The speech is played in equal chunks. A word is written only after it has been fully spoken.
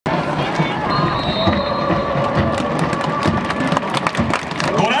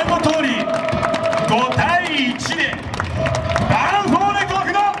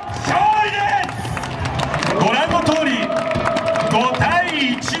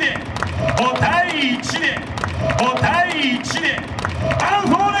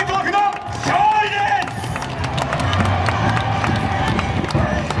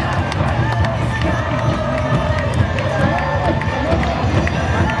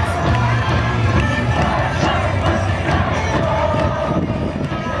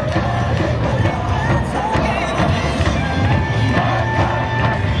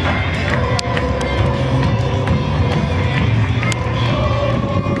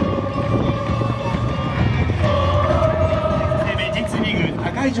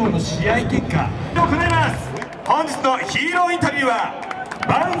上の試合結果行います。本日のヒーローインタビューは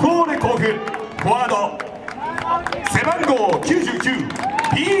バンフォーレ甲府フォワード背番号99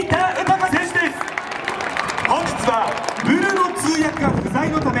ピーター・ウタカ選手です。本日はブルの通訳が不在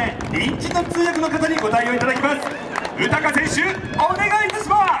のため臨時の通訳の方にご対応いただきます。ウタカ選手お願いいたし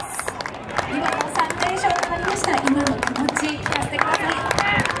ます。今の3連勝となりました。今の気持ち聞かせてください。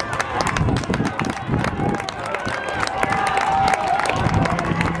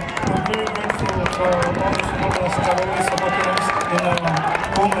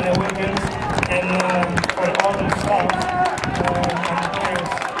home and away games, and for all the staff and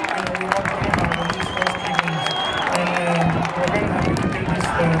players, we work very hard on these first 3 games, and we're very happy to take this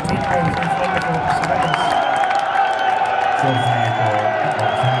 3 points in front of our supporters. そうですね、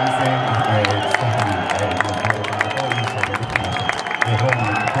参戦スタッフに日本の優勝ができました。ホーム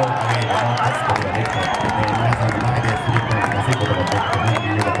に今日アウェーでも勝つことができて、皆さんの前でスリーポイント出せることができて本当に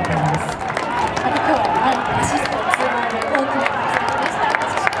良かったと思います。今日はアシストを通報で大きな活躍でした。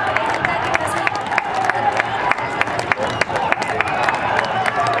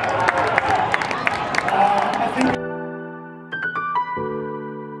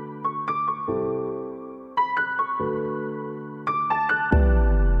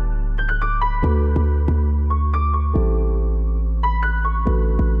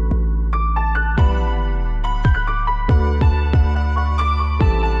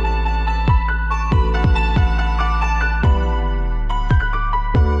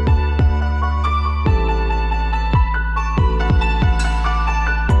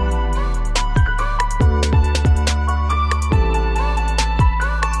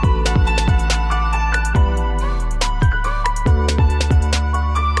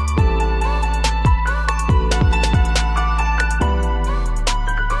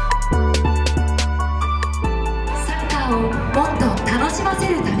もっと楽しませ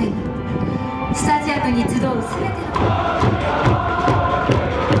るためにスタジアムに集うすべての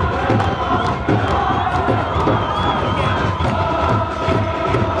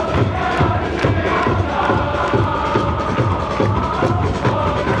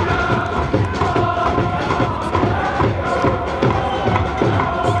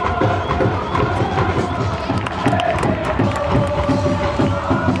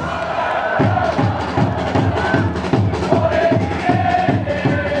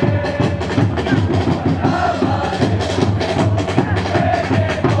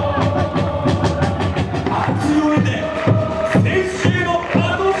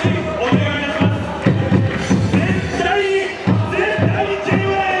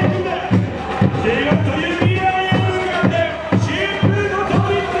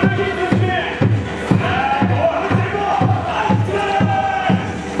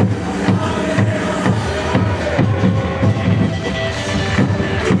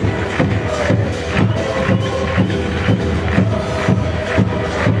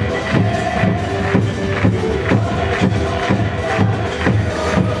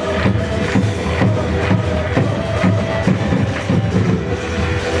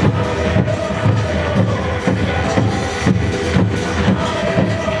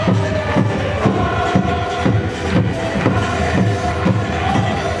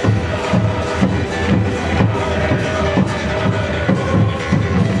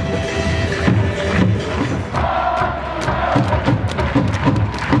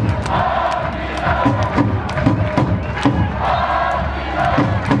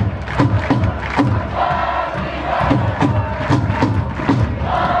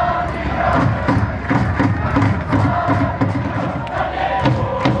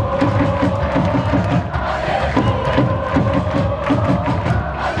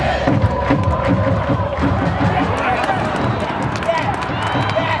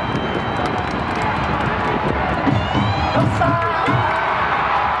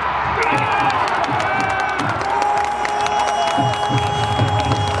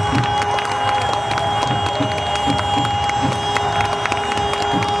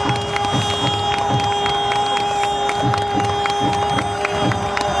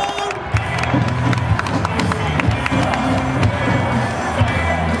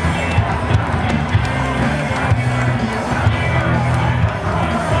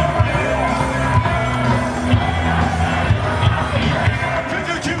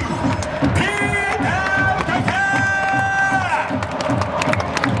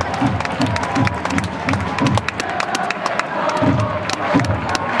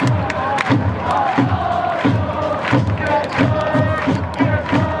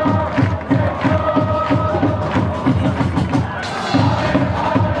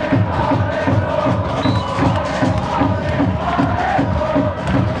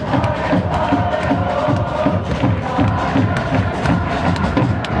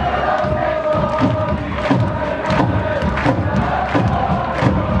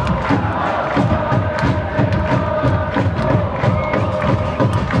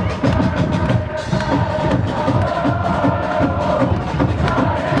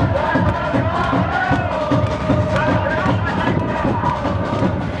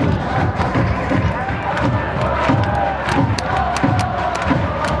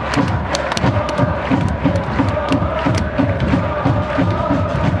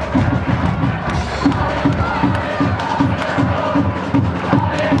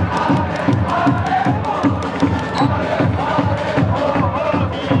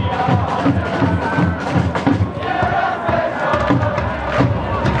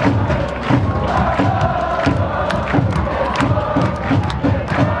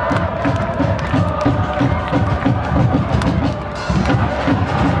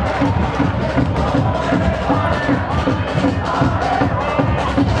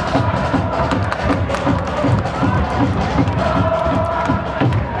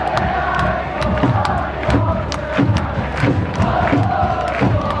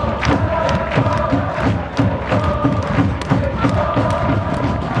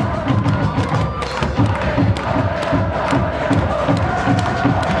ます。